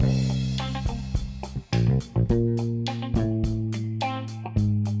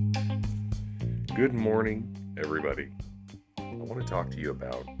Good morning, everybody. I want to talk to you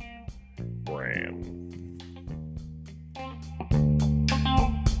about Bran.